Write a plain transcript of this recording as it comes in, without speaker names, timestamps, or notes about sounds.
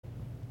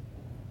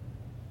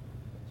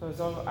So as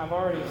I've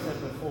already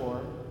said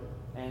before,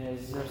 and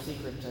is no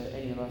secret to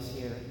any of us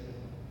here,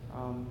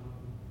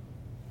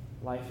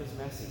 life is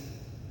messy.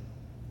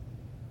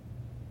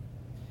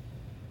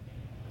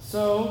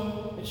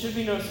 So it should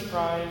be no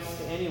surprise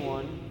to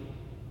anyone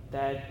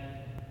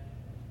that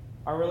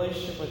our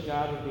relationship with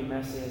God would be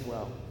messy as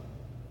well.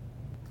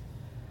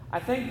 I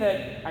think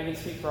that I can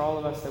speak for all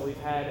of us that we've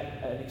had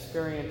an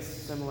experience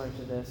similar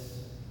to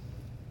this.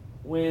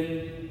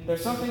 When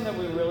there's something that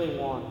we really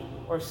want,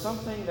 or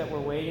something that we're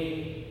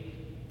waiting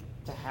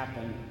to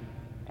happen,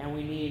 and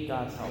we need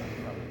God's help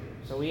from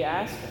it. So we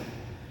ask Him,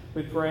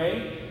 we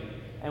pray,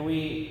 and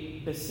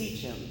we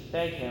beseech Him,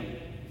 beg Him,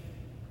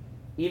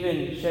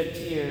 even shed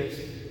tears.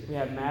 We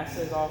have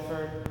masses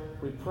offered,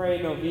 we pray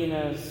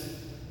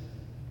novenas,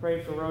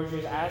 pray for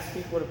rosaries, ask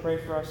people to pray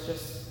for us,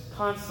 just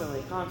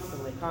constantly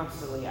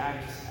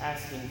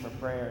asking for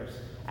prayers,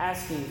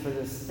 asking for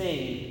this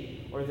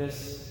thing or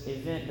this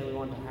event that we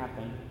want to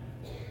happen.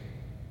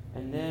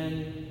 And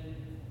then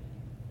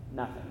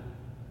nothing.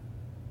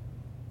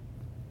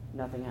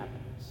 Nothing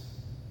happens.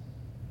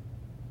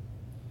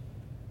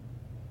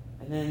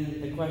 And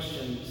then the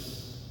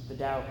questions, the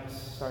doubts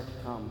start to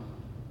come.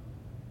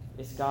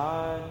 Is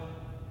God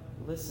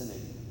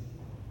listening?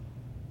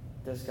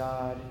 Does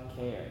God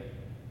care?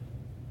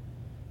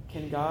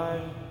 Can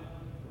God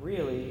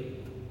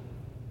really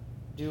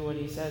do what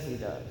He says He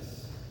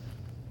does?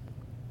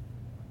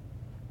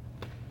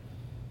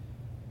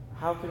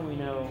 How can we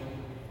know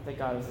that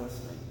God is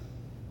listening?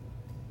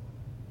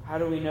 How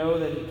do we know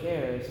that He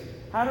cares?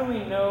 How do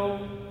we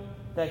know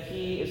that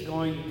He is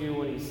going to do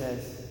what He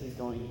says He's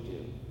going to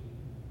do?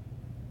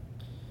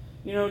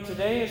 You know,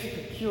 today is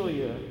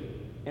peculiar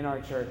in our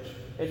church.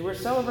 We're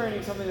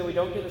celebrating something that we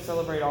don't get to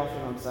celebrate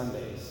often on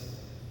Sundays.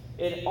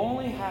 It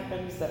only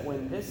happens that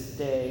when this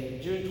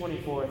day, June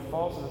 24th,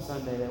 falls on a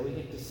Sunday, that we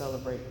get to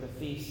celebrate the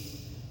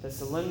feast, the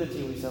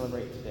solemnity we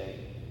celebrate today.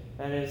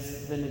 That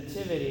is the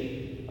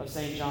Nativity of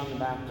St. John the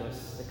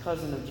Baptist, the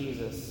cousin of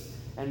Jesus,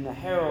 and the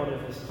herald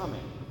of His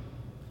coming.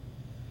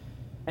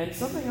 And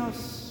something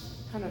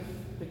else kind of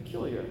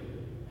peculiar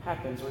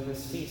happens when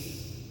this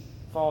feast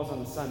falls on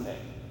a Sunday.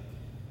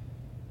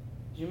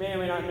 You may or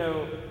may not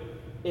know,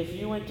 if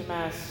you went to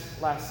Mass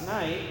last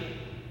night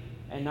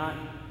and not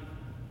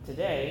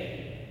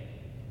today,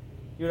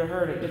 you would have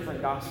heard a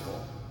different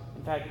gospel.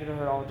 In fact, you would have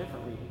heard all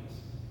different readings.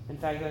 In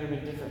fact, there would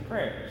have been different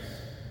prayers.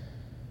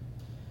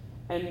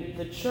 And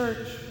the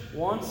church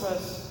wants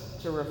us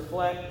to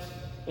reflect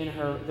in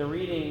the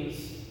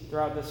readings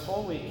throughout this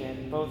whole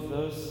weekend, both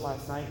those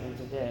last night and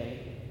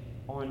today,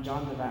 on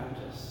John the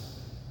Baptist,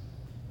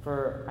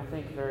 for, I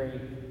think, a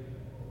very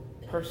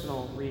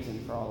personal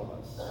reason for all of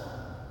us.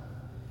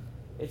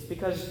 It's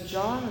because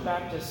John the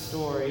Baptist's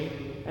story,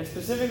 and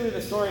specifically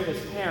the story of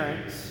his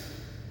parents,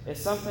 is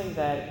something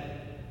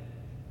that,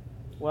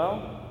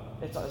 well,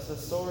 it's the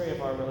story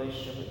of our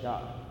relationship with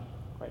God,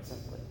 quite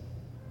simply.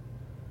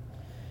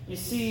 You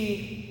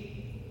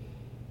see,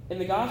 in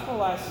the gospel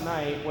last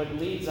night, what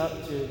leads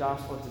up to the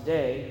gospel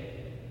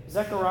today,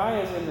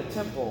 Zechariah is in the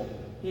temple.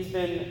 He's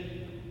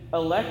been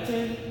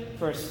elected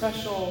for a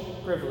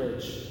special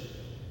privilege.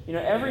 You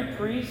know, every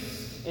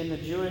priest in the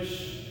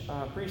Jewish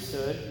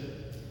priesthood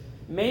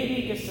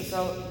maybe gets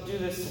to do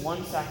this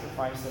one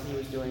sacrifice that he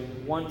was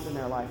doing once in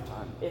their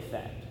lifetime, if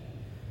that.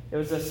 It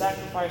was a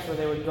sacrifice where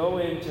they would go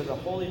into the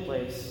holy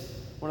place,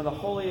 one of the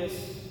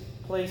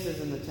holiest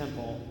places in the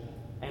temple,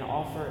 and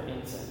offer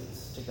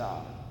incense to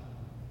God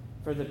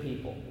for the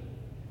people.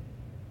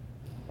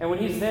 And when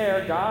he's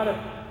there, God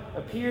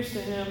appears to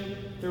him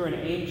through an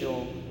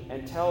angel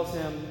and tells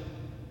him,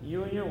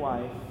 "You and your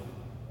wife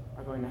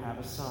are going to have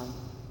a son."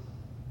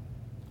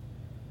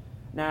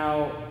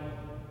 Now,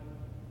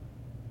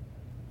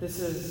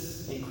 this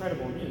is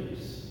incredible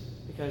news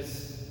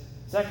because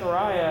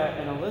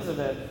Zechariah and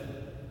Elizabeth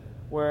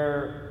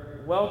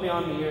were well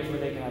beyond the years where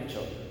they could have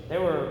children. They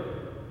were,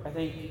 I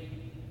think,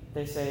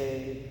 they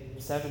say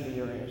 70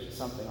 years or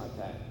something like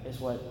that is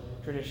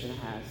what tradition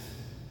has.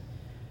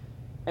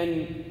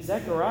 And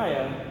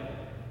Zechariah,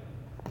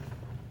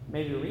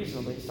 maybe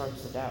reasonably,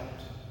 starts to doubt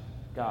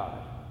God.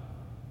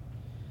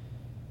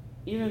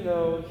 Even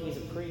though he's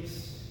a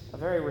priest, a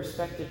very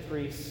respected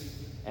priest,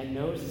 and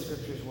knows the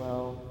scriptures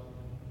well,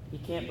 he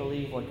can't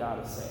believe what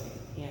God is saying.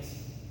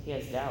 He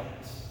has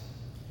doubts.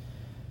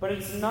 But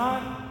it's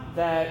not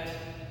that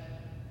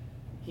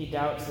he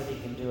doubts that he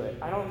can do it.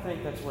 I don't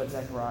think that's what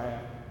Zechariah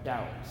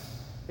doubts,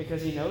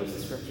 because he knows the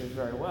scriptures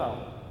very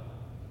well.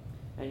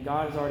 And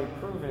God has already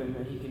proven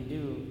that he can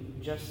do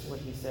just what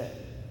he said.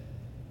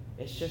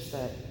 It's just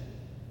that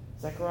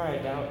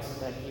Zechariah doubts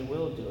that he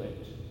will do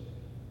it.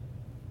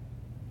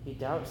 He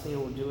doubts he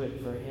will do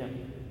it for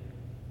him.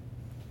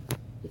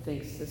 He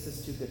thinks this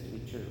is too good to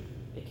be true.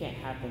 It can't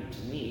happen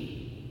to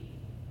me.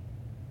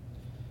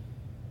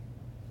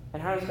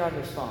 And how does God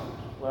respond?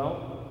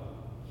 Well,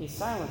 he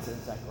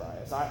silences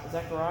Zechariah.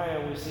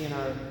 Zechariah, we see in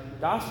our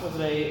gospel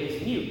today,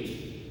 is mute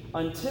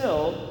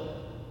until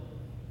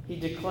he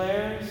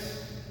declares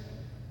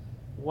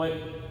what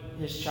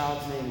his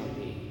child's name would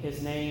be.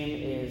 His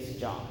name is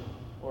John.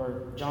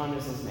 or John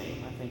is his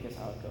name, I think is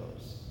how it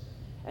goes.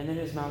 And then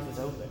his mouth is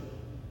open.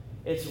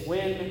 It's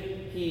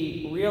when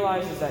he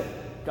realizes that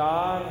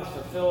God has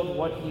fulfilled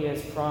what he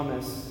has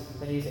promised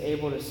that he's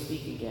able to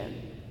speak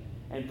again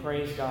and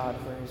praise God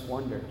for his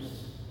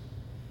wonders.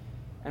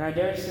 And I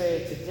dare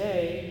say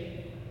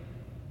today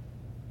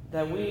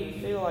that we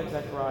feel like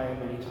Zechariah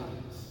many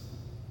times.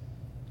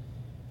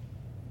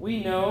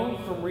 We know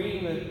from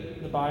reading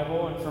the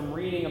Bible and from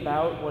reading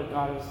about what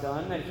God has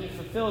done that he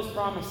fulfills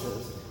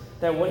promises.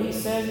 That what he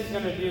says he's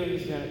going to do,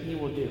 he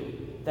will do.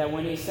 That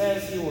when he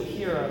says he will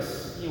hear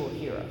us, he will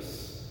hear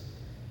us.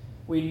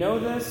 We know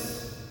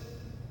this,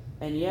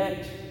 and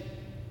yet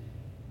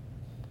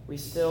we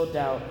still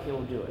doubt he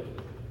will do it.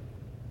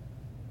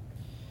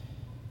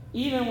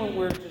 Even when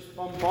we're just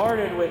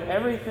bombarded with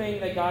everything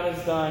that God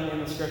has done in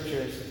the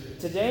Scriptures.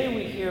 Today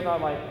we hear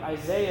about like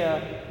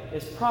Isaiah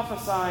is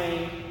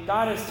prophesying,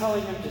 God is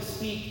telling him to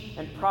speak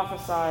and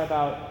prophesy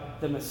about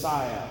the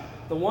Messiah,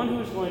 the one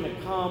who's going to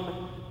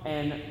come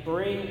and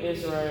bring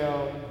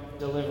Israel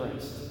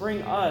deliverance, to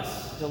bring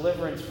us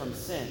deliverance from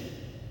sin.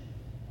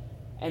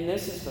 And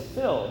this is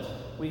fulfilled.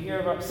 We hear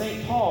about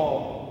St.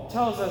 Paul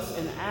tells us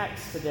in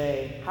Acts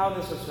today how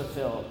this was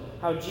fulfilled,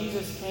 how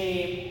Jesus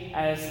came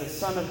as the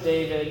Son of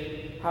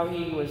David, how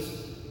he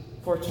was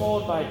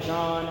foretold by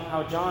John,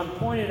 how John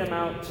pointed him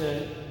out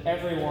to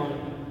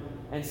everyone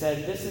and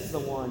said, this is the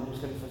one who's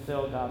going to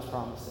fulfill God's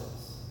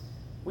promises.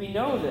 We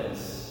know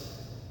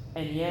this,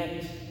 and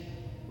yet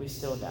we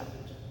still doubt.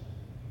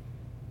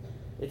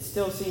 It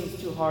still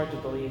seems too hard to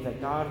believe that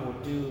God will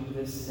do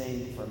this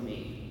thing for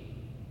me.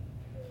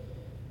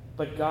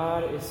 But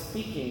God is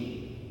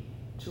speaking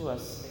to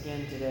us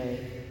again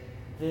today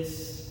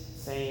this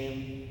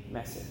same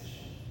message.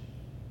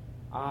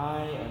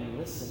 I am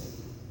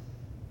listening.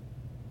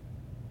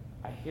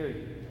 I hear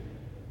you.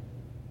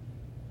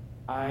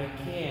 I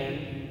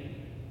can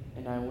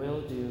and I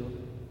will do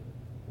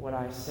what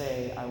I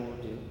say I will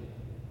do.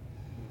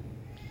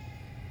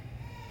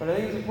 But I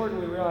think it's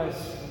important we realize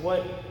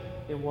what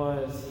it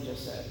was he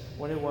just said,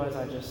 what it was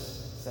I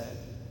just said.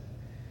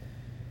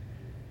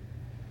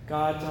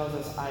 God tells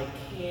us, I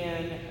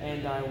can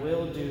and I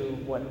will do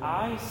what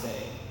I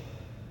say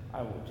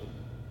I will do.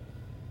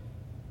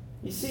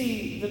 You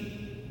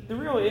see, the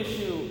real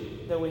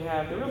issue that we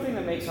have, the real thing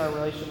that makes our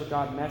relationship with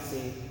God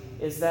messy,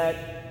 is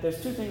that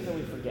there's two things that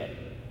we forget.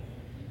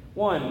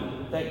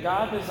 One, that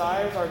God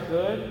desires our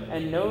good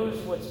and knows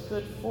what's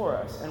good for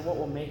us and what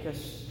will make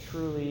us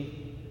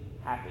truly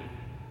happy.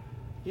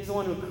 He's the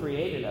one who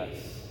created us,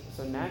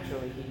 so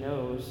naturally he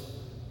knows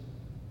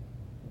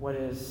what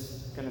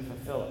is going to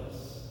fulfill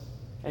us.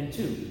 And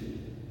two,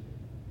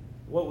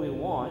 what we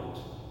want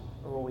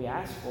or what we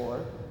ask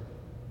for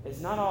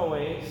is not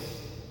always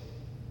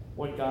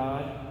what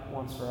God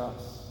wants for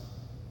us,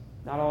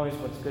 not always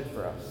what's good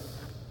for us.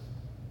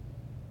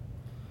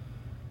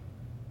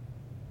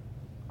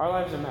 Our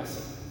lives are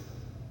messy.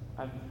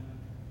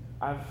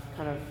 I've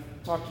kind of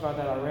talked about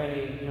that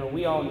already. You know,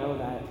 we all know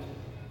that.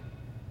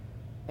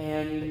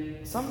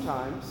 And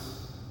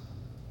sometimes,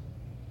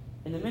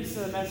 in the midst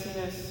of the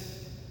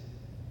messiness,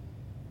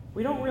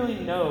 we don't really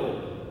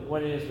know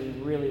what it is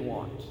we really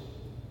want.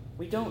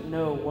 We don't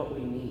know what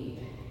we need.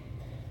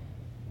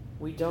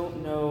 We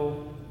don't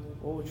know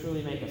what will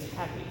truly make us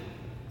happy,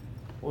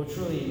 what will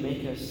truly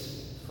make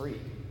us free.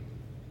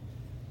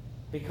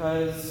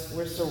 Because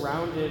we're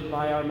surrounded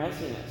by our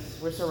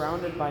messiness. We're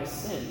surrounded by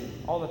sin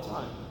all the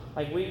time.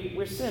 Like,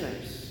 we're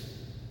sinners.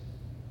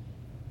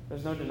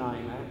 There's no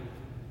denying that.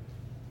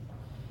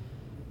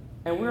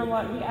 And we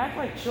act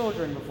like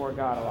children before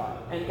God a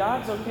lot. And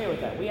God's okay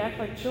with that. We act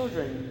like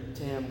children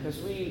to him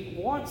because we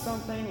want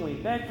something, we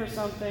beg for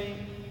something,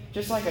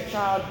 just like a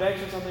child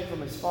begs for something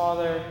from his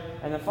father,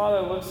 and the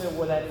father looks at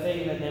that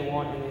thing that they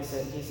want and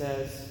he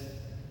says,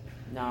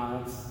 nah,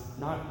 that's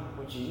not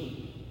what you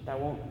need. That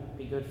won't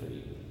be good for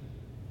you.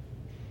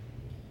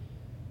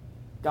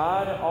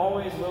 God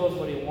always wills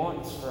what he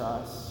wants for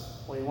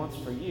us, what he wants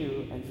for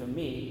you and for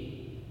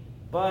me,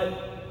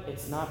 but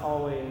it's not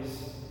always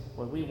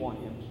what we want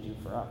him to do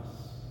for us.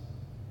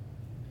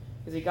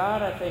 You see,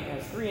 God, I think,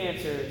 has three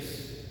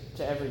answers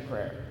to every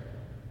prayer.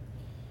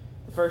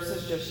 The first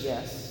is just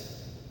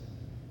yes.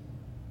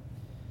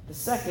 The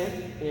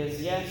second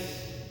is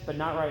yes, but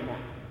not right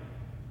now,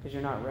 because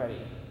you're not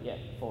ready yet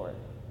for it.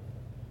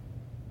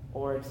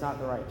 Or it's not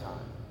the right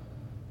time.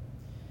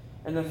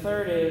 And the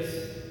third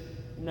is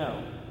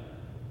no.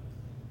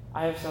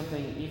 I have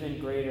something even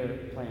greater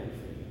planned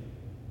for you.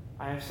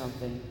 I have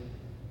something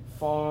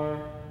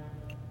far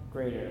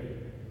greater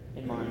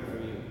in mind for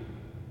you.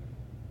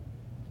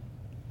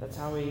 That's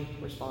how he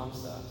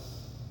responds to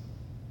us.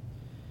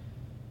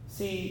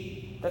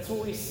 See, that's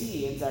what we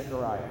see in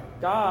Zechariah.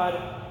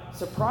 God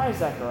surprised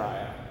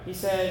Zechariah. He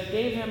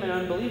gave him an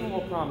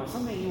unbelievable promise,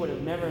 something he would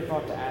have never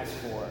thought to ask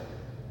for.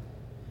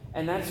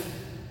 And that's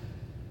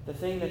the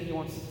thing that he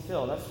wants to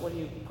fulfill. That's what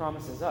he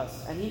promises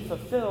us. And he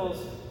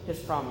fulfills his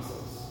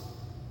promises.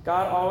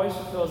 God always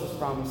fulfills his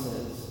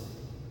promises,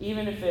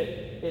 even if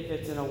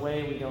it's in a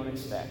way we don't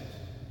expect.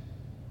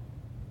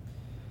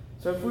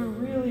 So if we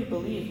really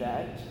believe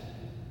that,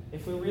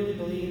 if we really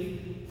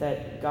believe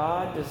that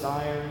God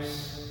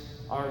desires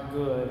our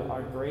good,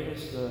 our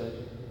greatest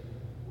good,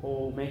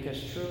 will make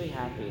us truly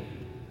happy,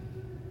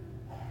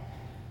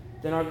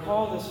 then our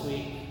call this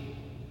week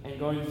and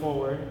going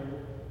forward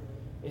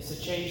is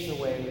to change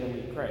the way that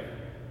we pray.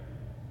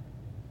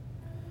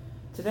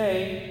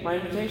 Today, my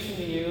invitation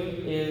to you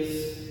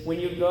is when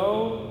you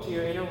go to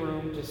your inner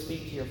room to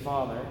speak to your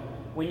Father,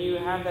 when you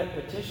have that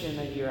petition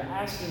that you're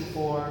asking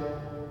for,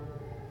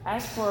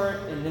 ask for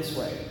it in this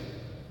way.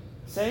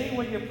 Say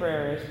what your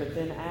prayer is, but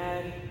then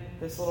add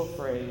this little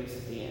phrase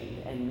at the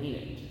end and mean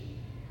it.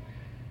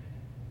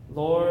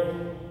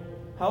 Lord,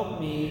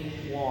 help me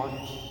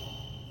want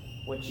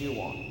what you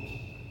want.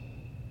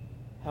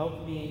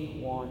 Help me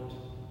want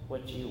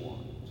what you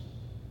want.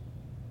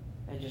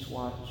 And just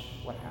watch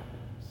what happens.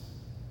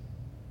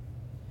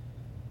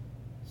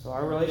 So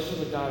our relationship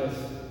with God is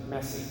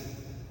messy.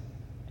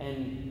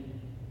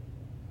 And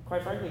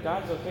quite frankly,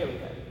 God is okay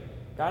with that.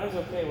 God is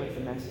okay with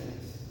the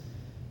messiness.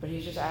 But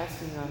he's just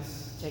asking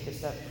us to take a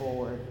step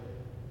forward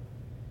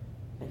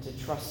and to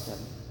trust him.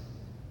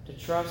 To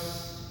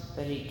trust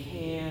that he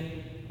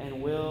can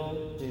and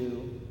will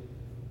do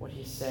what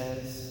he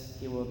says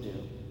he will do.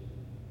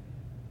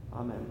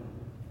 Amen.